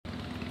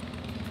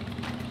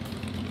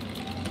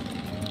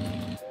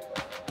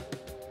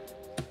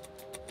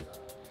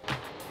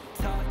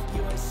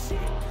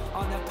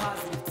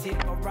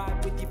tip. I'll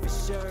ride with you for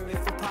sure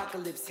if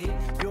apocalypse hit.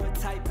 You're a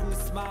type who's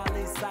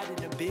smiling,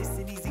 sliding abyss,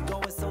 and easy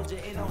going soldier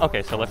in a...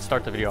 Okay, so let's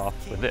start the video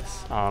off with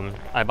this.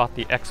 I bought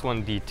the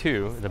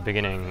X1D2 the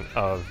beginning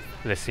of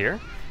this year,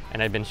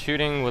 and I've been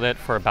shooting with it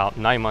for about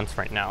 9 months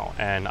right now,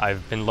 and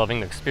I've been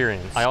loving the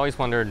experience. I always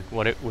wondered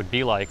what it would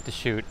be like to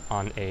shoot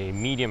on a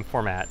medium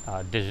format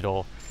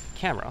digital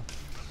camera,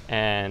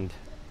 and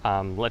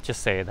let's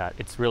just say that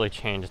it's really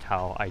changed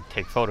how I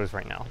take photos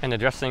right now. And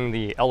addressing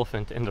the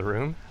elephant in the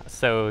room,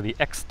 so the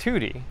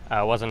X2D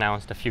was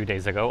announced a few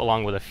days ago,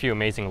 along with a few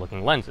amazing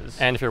looking lenses.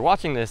 And if you're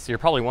watching this, you're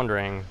probably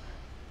wondering,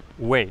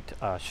 wait,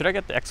 should I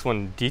get the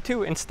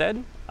X1D2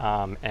 instead?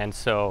 And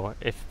so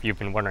if you've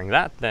been wondering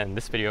that, then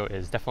this video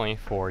is definitely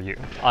for you.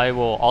 I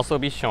will also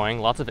be showing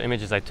lots of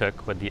images I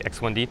took with the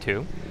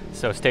X1D2,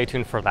 so stay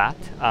tuned for that.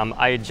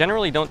 I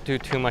generally don't do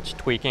too much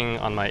tweaking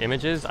on my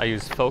images. I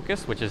use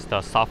Focus, which is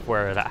the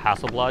software that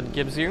Hasselblad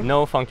gives you.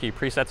 No funky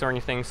presets or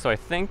anything, so I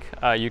think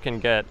you can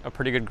get a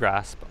pretty good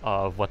grasp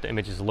of what the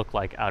images look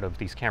like out of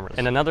these cameras.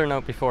 And another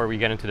note before we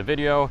get into the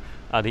video,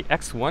 the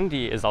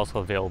X1D is also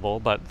available,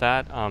 but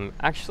that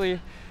actually,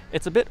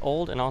 it's a bit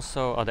old, and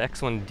also the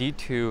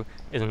X1D2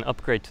 is an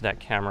upgrade to that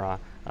camera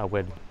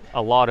with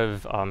a lot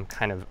of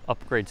kind of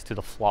upgrades to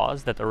the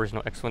flaws that the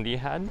original X1D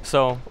had.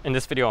 So in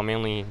this video, I'll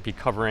mainly be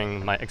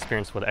covering my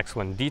experience with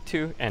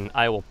X1D2, and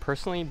I will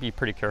personally be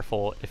pretty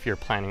careful if you're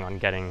planning on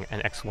getting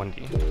an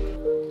X1D.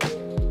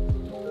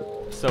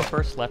 So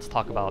first, let's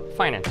talk about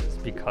finances,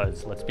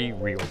 because let's be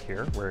real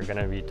here. We're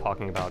gonna be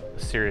talking about a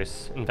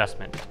serious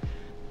investment.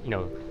 You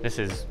know, this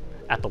is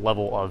at the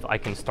level of I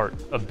can start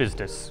a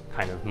business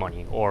kind of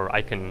money, or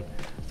I can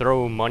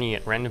throw money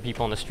at random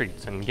people on the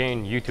streets and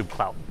gain YouTube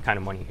clout kind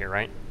of money here,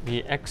 right?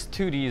 The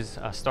X2D's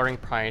starting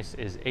price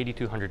is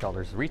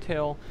 $8,200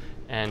 retail,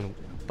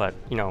 but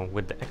you know,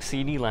 with the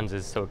XCD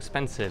lenses so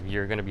expensive,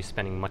 you're going to be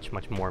spending much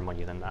more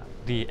money than that.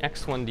 The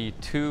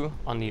X1D2,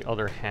 on the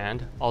other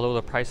hand, although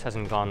the price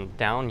hasn't gone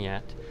down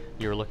yet,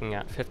 you're looking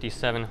at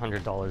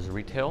 $5,700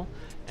 retail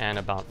and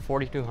about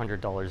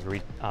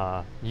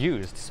 $4,200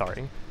 used,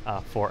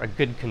 for a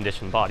good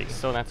condition body.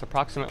 So that's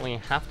approximately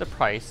half the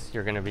price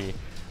you're going to be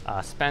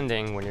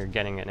spending when you're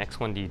getting an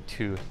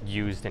X1D2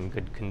 used in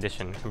good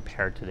condition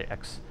compared to the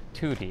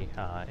X2D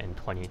in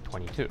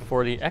 2022.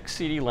 For the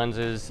XCD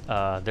lenses,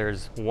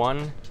 there's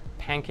one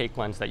pancake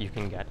lens that you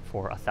can get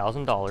for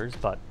 $1,000,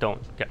 but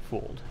don't get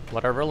fooled.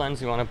 Whatever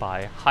lens you want to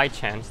buy, high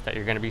chance that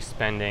you're going to be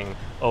spending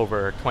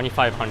over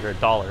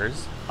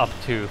 $2,500 up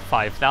to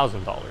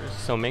 $5,000.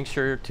 So make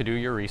sure to do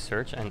your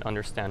research and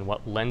understand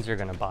what lens you're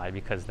going to buy,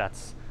 because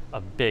that's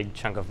a big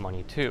chunk of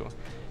money too.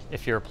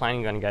 If you're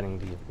planning on getting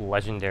the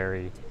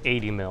legendary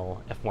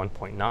 80mm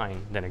f1.9,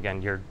 then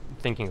again, you're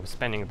thinking of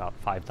spending about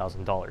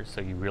 $5,000, so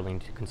you really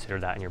need to consider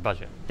that in your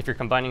budget. If you're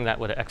combining that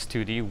with an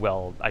X2D,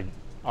 well, I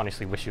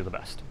honestly wish you the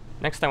best.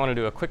 Next, I want to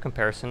do a quick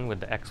comparison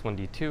with the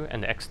X1D2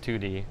 and the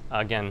X2D.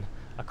 Again,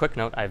 a quick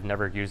note, I've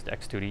never used the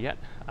X2D yet,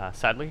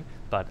 sadly,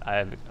 but I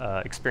have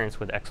experience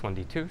with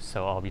X1D2,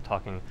 so I'll be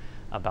talking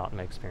about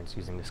my experience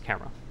using this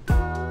camera.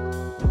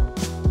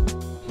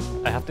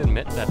 I have to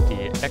admit that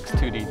the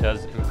X2D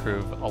does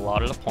improve a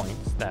lot of the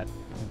points that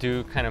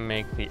do kind of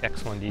make the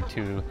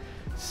X1D2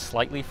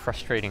 slightly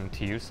frustrating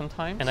to use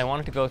sometimes, and I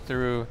wanted to go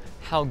through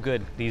how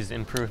good these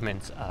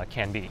improvements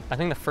can be. I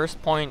think the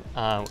first point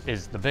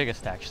is the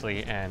biggest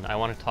actually, and I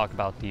want to talk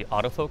about the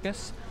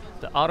autofocus.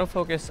 The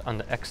autofocus on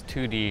the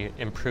X2D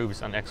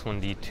improves on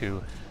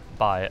X1D2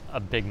 by a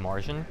big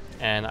margin,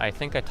 and I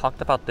think I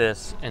talked about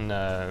this in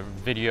the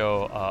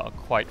video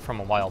quite from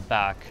a while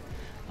back.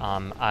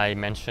 I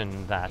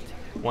mentioned that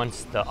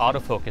once the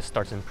autofocus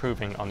starts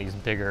improving on these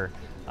bigger,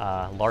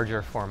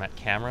 larger format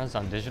cameras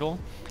on digital,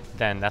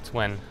 then that's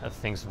when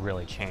things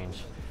really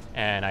change.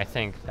 And I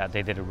think that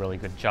they did a really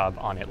good job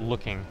on it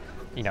looking,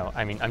 you know,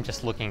 I mean, I'm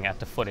just looking at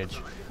the footage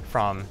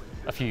from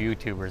a few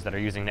YouTubers that are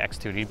using the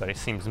X2D, but it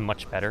seems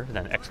much better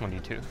than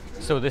X1D2.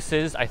 So this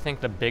is, I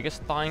think, the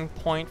biggest buying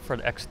point for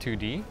the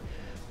X2D.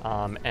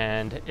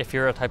 And if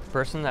you're a type of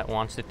person that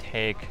wants to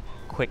take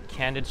quick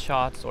candid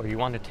shots, or you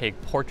want to take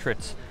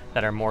portraits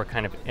that are more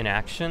kind of in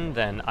action,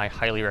 then I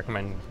highly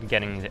recommend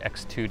getting the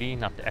X2D,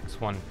 not the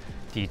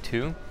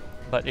X1D2.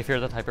 But if you're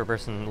the type of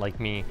person like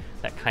me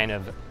that kind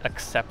of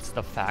accepts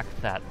the fact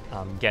that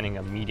getting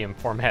a medium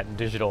format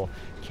digital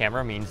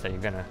camera means that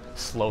you're gonna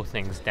slow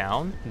things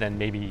down, then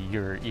maybe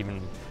you're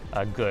even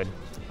good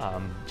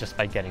just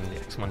by getting the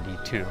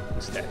X1D2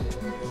 instead.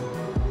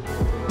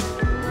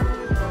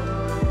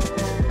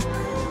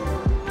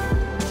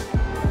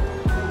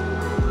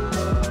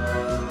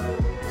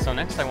 So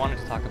next I wanted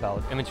to talk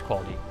about image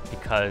quality,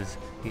 because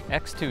the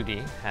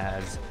X2D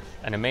has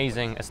an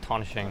amazing,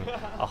 astonishing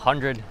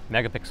 100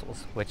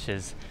 megapixels, which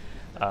is,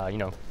 you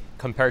know,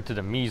 compared to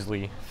the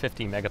measly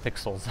 50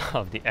 megapixels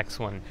of the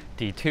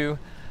X1D2,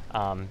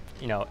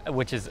 you know,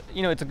 which is,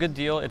 you know, it's a good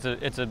deal. It's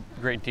a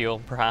great deal,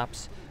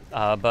 perhaps.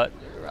 But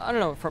I don't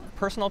know, for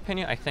personal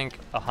opinion, I think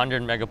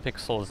 100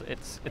 megapixels,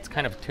 it's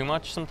kind of too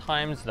much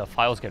sometimes. The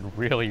files get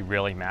really,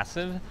 really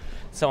massive.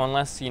 So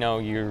unless, you know,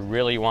 you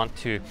really want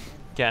to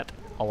get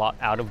a lot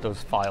out of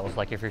those files.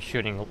 Like if you're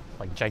shooting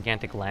like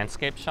gigantic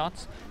landscape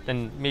shots,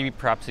 then maybe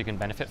perhaps you can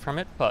benefit from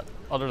it. But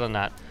other than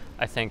that,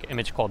 I think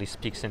image quality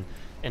speaks in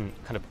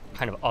kind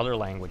of other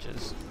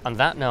languages. On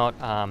that note,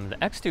 the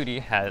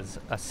X2D has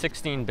a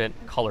 16-bit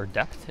color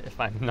depth, if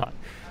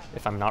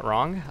I'm not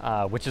wrong,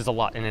 which is a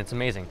lot, and it's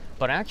amazing.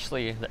 But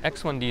actually, the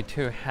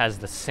X1D2 has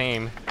the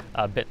same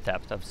bit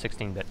depth of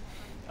 16-bit.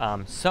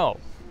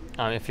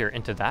 If you're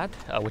into that,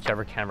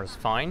 whichever camera is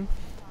fine.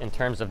 In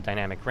terms of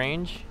dynamic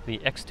range, the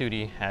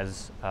X2D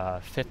has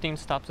 15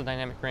 stops of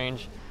dynamic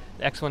range.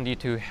 The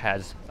X1D2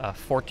 has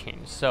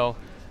 14. So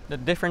the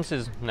difference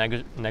is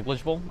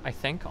negligible, I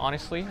think,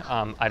 honestly.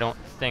 I don't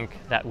think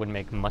that would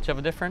make much of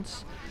a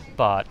difference,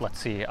 but let's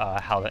see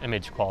how the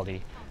image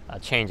quality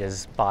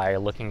changes by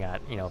looking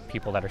at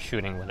people that are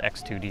shooting with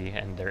X2D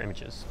and their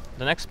images.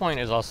 The next point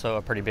is also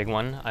a pretty big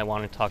one. I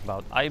want to talk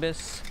about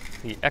IBIS.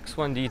 The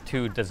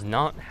X1D2 does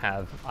not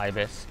have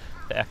IBIS.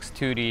 The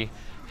X2D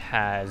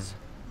has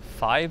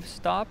 5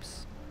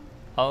 stops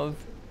of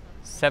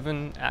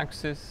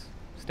 7-axis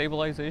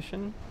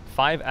stabilization.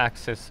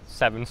 5-axis,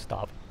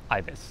 7-stop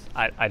IBIS.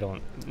 I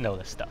don't know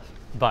this stuff,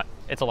 but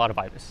it's a lot of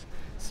IBIS.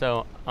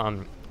 So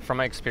from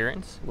my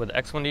experience with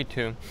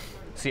X1D2,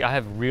 see, I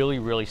have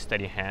really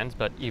steady hands,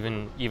 but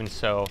even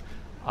so,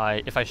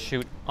 if I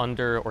shoot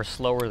under or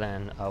slower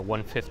than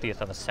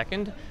 1/50th of a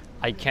second,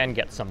 I can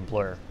get some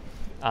blur.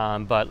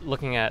 But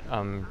looking at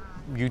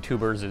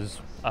YouTubers'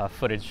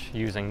 footage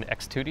using the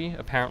X2D,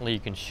 apparently you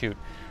can shoot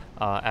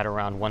at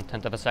around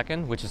 1/10 of a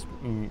second, which is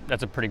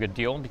that's a pretty good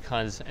deal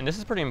because, and this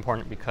is pretty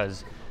important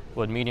because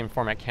with medium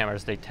format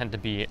cameras, they tend to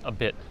be a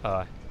bit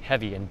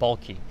heavy and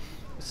bulky.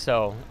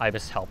 So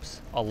IBIS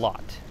helps a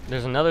lot.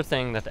 There's another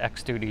thing that the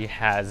X2D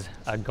has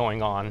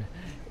going on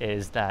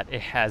is that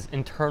it has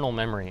internal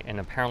memory, and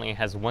apparently it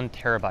has 1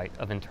 terabyte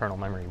of internal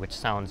memory, which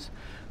sounds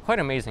quite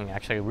amazing.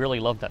 Actually, I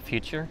really love that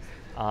feature.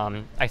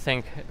 I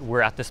think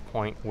we're at this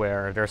point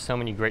where there are so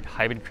many great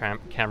hybrid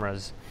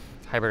cameras,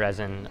 hybrid as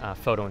in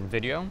photo and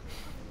video,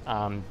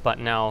 but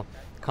now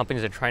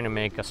companies are trying to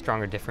make a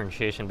stronger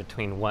differentiation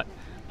between what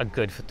a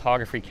good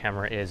photography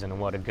camera is and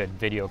what a good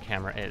video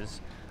camera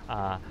is.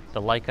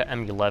 The Leica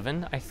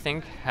M11, I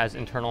think, has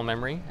internal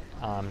memory,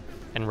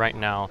 and right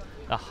now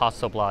the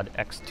Hasselblad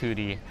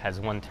X2D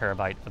has 1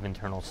 terabyte of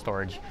internal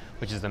storage,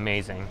 which is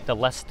amazing. The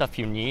less stuff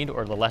you need,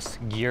 or the less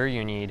gear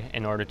you need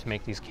in order to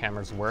make these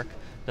cameras work,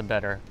 the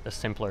better, the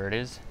simpler it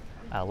is.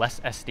 Less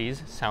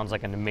SDs sounds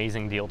like an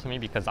amazing deal to me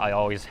because I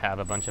always have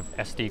a bunch of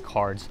SD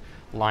cards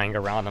lying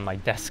around on my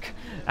desk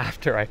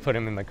after I put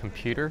them in my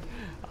computer,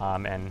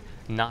 and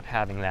not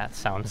having that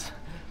sounds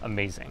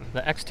amazing.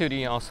 The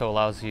X2D also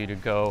allows you to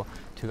go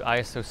to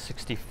ISO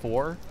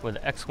 64 with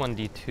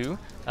X1D2.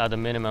 The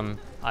minimum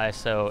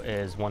ISO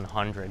is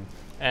 100.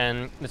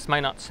 And this might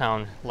not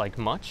sound like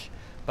much,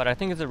 but I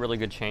think it's a really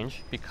good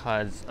change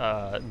because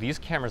these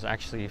cameras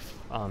actually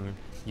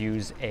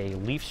use a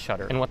leaf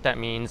shutter. And what that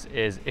means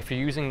is if you're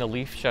using the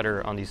leaf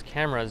shutter on these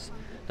cameras,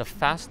 the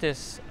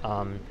fastest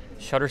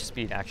shutter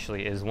speed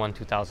actually is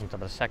 1/2000th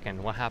of a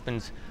second. What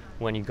happens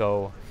when you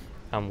go,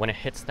 when it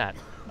hits that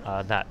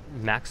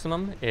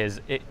maximum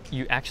is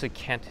you actually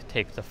can't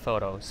take the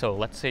photo. So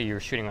let's say you're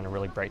shooting on a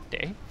really bright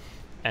day,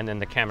 and then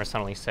the camera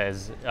suddenly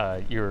says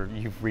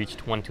you've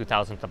reached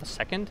 1/2000th of a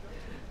second,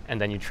 and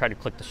then you try to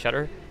click the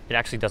shutter, it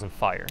actually doesn't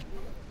fire.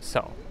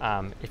 So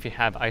if you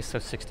have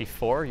ISO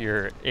 64,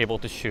 you're able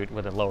to shoot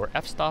with a lower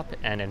f-stop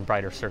and in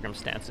brighter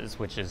circumstances,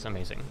 which is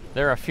amazing.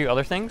 There are a few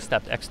other things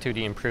that the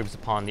X2D improves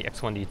upon the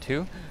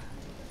X1D2.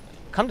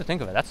 Come to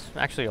think of it, that's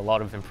actually a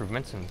lot of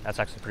improvements, and that's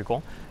actually pretty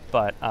cool.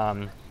 But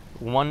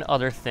one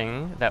other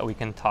thing that we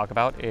can talk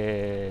about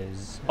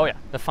is, oh yeah,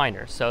 the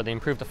finder. So they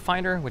improved the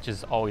finder, which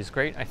is always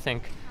great. I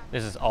think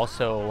this is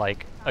also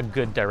like a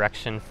good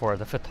direction for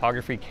the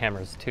photography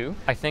cameras too.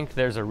 I think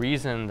there's a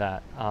reason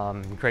that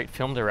great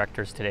film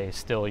directors today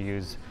still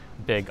use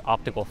big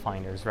optical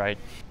finders, right?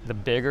 The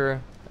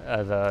bigger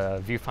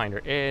the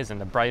viewfinder is and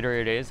the brighter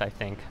it is, I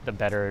think the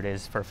better it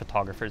is for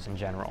photographers in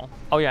general.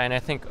 Oh yeah, and I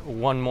think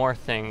one more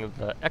thing,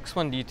 the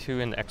X1D2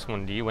 and the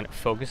X1D, when it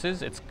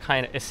focuses, it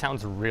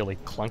sounds really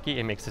clunky.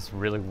 It makes this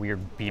really weird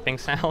beeping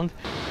sound.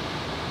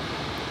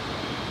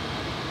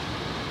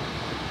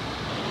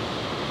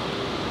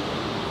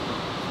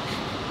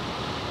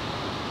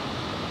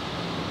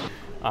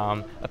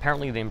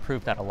 Apparently they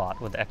improved that a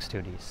lot with the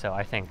X2D, so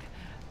I think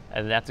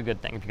that's a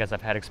good thing because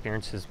I've had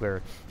experiences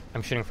where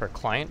I'm shooting for a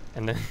client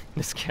and then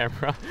this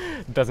camera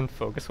doesn't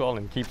focus well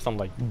and keeps on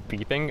like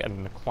beeping,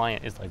 and the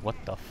client is like, what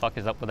the fuck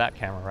is up with that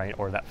camera, right?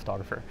 Or that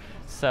photographer.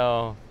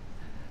 So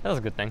that was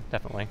a good thing,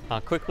 definitely.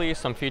 Quickly,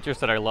 some features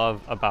that I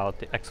love about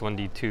the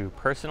X1D2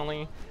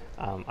 personally.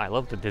 I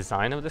love the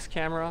design of this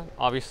camera.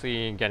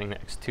 Obviously, getting the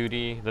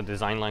X2D, the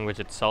design language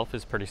itself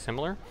is pretty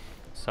similar,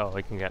 so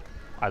we can get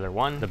either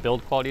one. The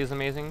build quality is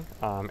amazing,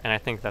 and I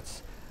think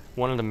that's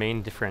one of the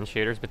main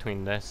differentiators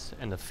between this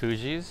and the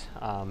Fujis.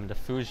 The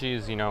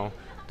Fujis, you know,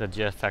 the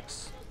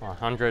GFX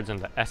 100s and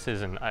the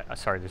S's, and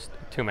sorry, there's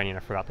too many and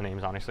I forgot the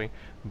names honestly.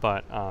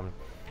 But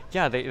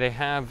yeah, they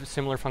have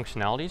similar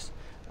functionalities.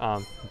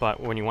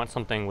 but when you want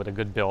something with a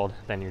good build,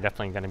 then you're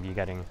definitely going to be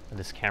getting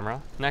this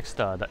camera. Next,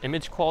 the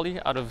image quality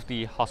out of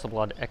the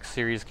Hasselblad X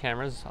series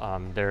cameras,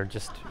 they're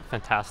just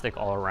fantastic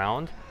all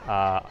around.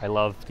 I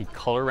love the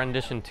color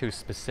rendition too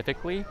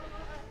specifically.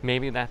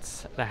 Maybe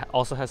that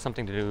also has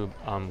something to do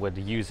with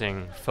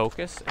using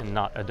Focus and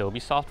not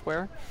Adobe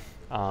software.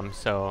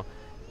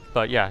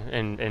 But yeah,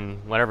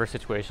 in whatever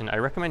situation, I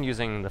recommend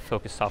using the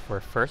Focus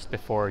software first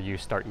before you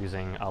start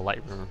using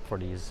Lightroom for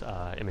these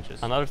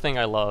images. Another thing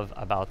I love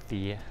about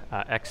the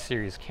X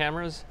series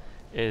cameras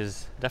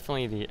is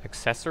definitely the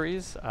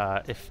accessories.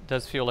 It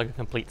does feel like a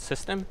complete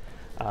system.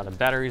 The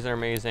batteries are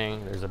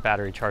amazing. There's a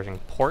battery charging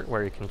port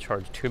where you can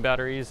charge 2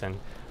 batteries, and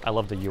I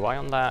love the UI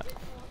on that.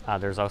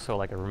 There's also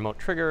like a remote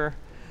trigger,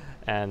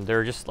 and there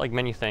are just like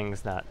many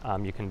things that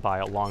you can buy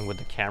along with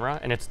the camera,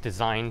 and it's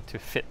designed to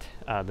fit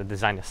the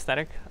design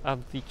aesthetic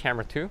of the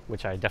camera too,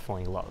 which I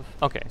definitely love.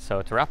 Okay,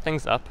 so to wrap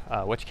things up,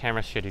 which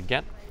camera should you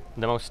get?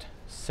 The most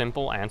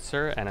simple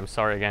answer, and I'm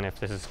sorry again if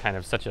this is kind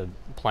of such a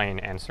plain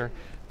answer,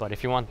 but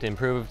if you want the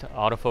improved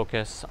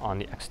autofocus on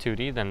the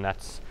X2D, then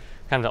that's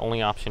kind of the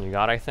only option you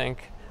got, I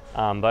think.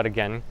 But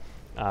again,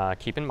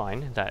 keep in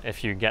mind that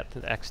if you get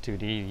the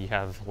X2D, you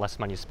have less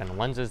money to spend on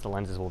lenses. The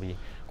lenses will be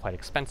quite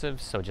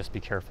expensive, so just be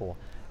careful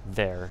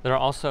there. There are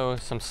also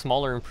some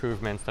smaller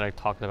improvements that I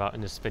talked about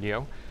in this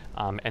video,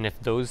 and if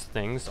those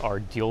things are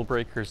deal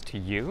breakers to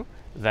you,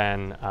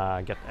 then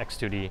get the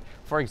X2D.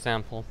 For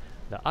example,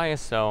 the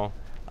ISO,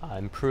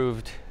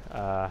 improved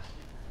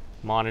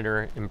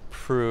monitor,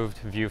 improved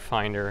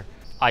viewfinder,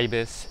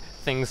 IBIS,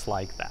 things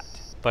like that.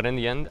 But in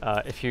the end,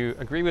 if you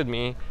agree with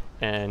me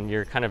and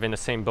you're kind of in the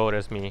same boat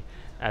as me,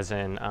 as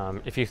in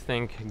if you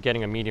think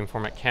getting a medium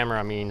format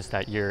camera means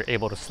that you're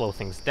able to slow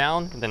things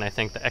down, then I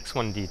think the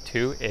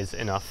X1D2 is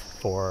enough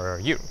for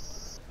you.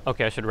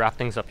 Okay, I should wrap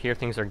things up here.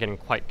 Things are getting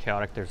quite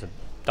chaotic. There's a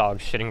dog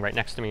shitting right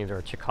next to me. There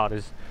are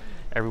cicadas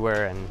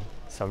everywhere, and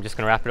so I'm just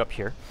gonna wrap it up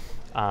here.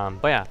 But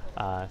yeah,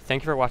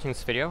 thank you for watching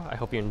this video. I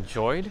hope you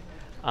enjoyed.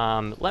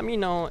 Let me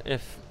know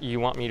if you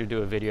want me to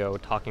do a video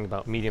talking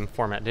about medium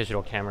format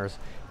digital cameras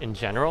in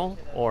general,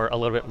 or a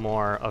little bit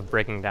more of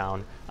breaking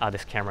down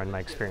this camera and my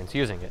experience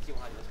using it.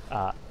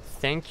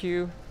 Thank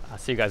you. I'll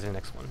see you guys in the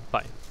next one.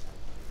 Bye.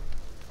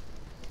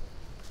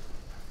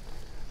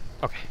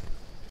 Okay.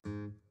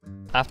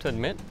 I have to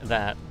admit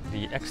that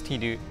the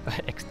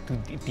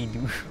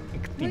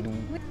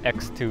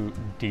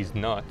X2D's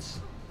nuts.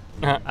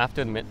 I have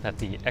to admit that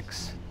the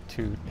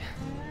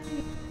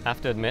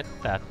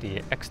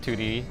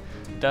X2D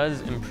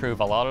does improve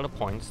a lot of the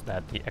points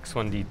that the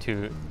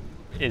X1D2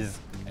 is.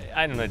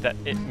 I don't know, that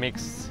it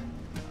makes,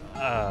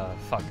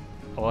 fuck,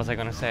 what was I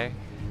gonna say?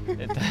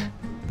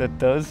 That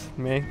does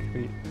make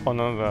the, oh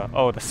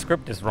no, the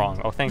script is wrong.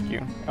 Oh, thank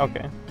you.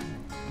 Okay.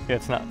 Yeah,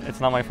 it's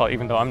not my fault,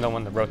 even though I'm the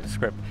one that wrote the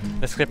script.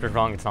 The script is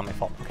wrong, it's not my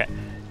fault. Okay.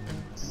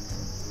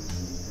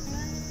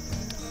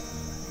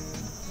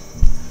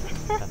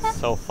 That's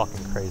so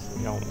fucking crazy.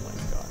 You know, like,